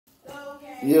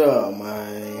Yeah,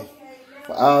 man.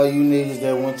 For all you niggas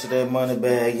that went to that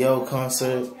Moneybagg Yo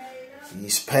concert, you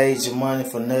paid your money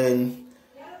for nothing.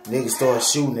 Niggas start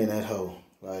shooting in that hole.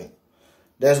 Like,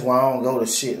 that's why I don't go to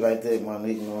shit like that, my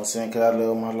nigga. You know what I'm saying? Cause I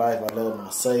love my life. I love my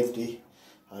safety.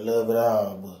 I love it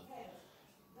all.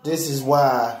 But this is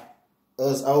why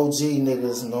us OG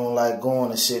niggas don't like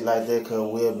going to shit like that,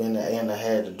 cause we've been there and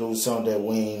had to do something that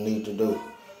we ain't need to do.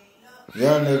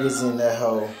 Young niggas in that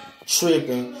hole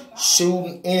tripping,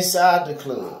 shooting inside the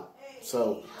club.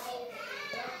 So,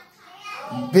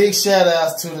 big shout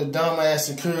outs to the dumbass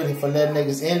security for letting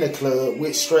niggas in the club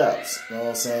with straps. You know what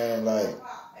I'm saying? Like,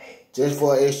 just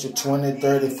for an extra $20,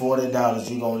 $30, $40,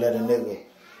 you gonna let a nigga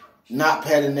not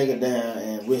pat a nigga down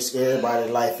and risk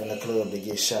everybody's life in the club to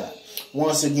get shot.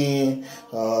 Once again,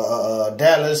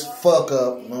 Dallas, fuck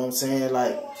up. You know what I'm saying?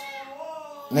 Like,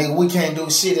 nigga, we can't do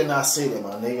shit in our city,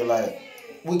 my nigga. Like,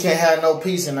 we can't have no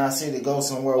peace in our city. Go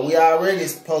somewhere. We already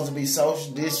supposed to be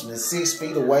social distancing 6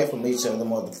 feet away from each other,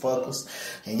 motherfuckers.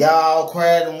 And y'all all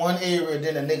quiet in one area,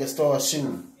 then a nigga start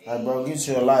shooting. Like, bro, get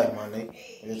your life, my nigga.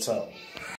 Real talk.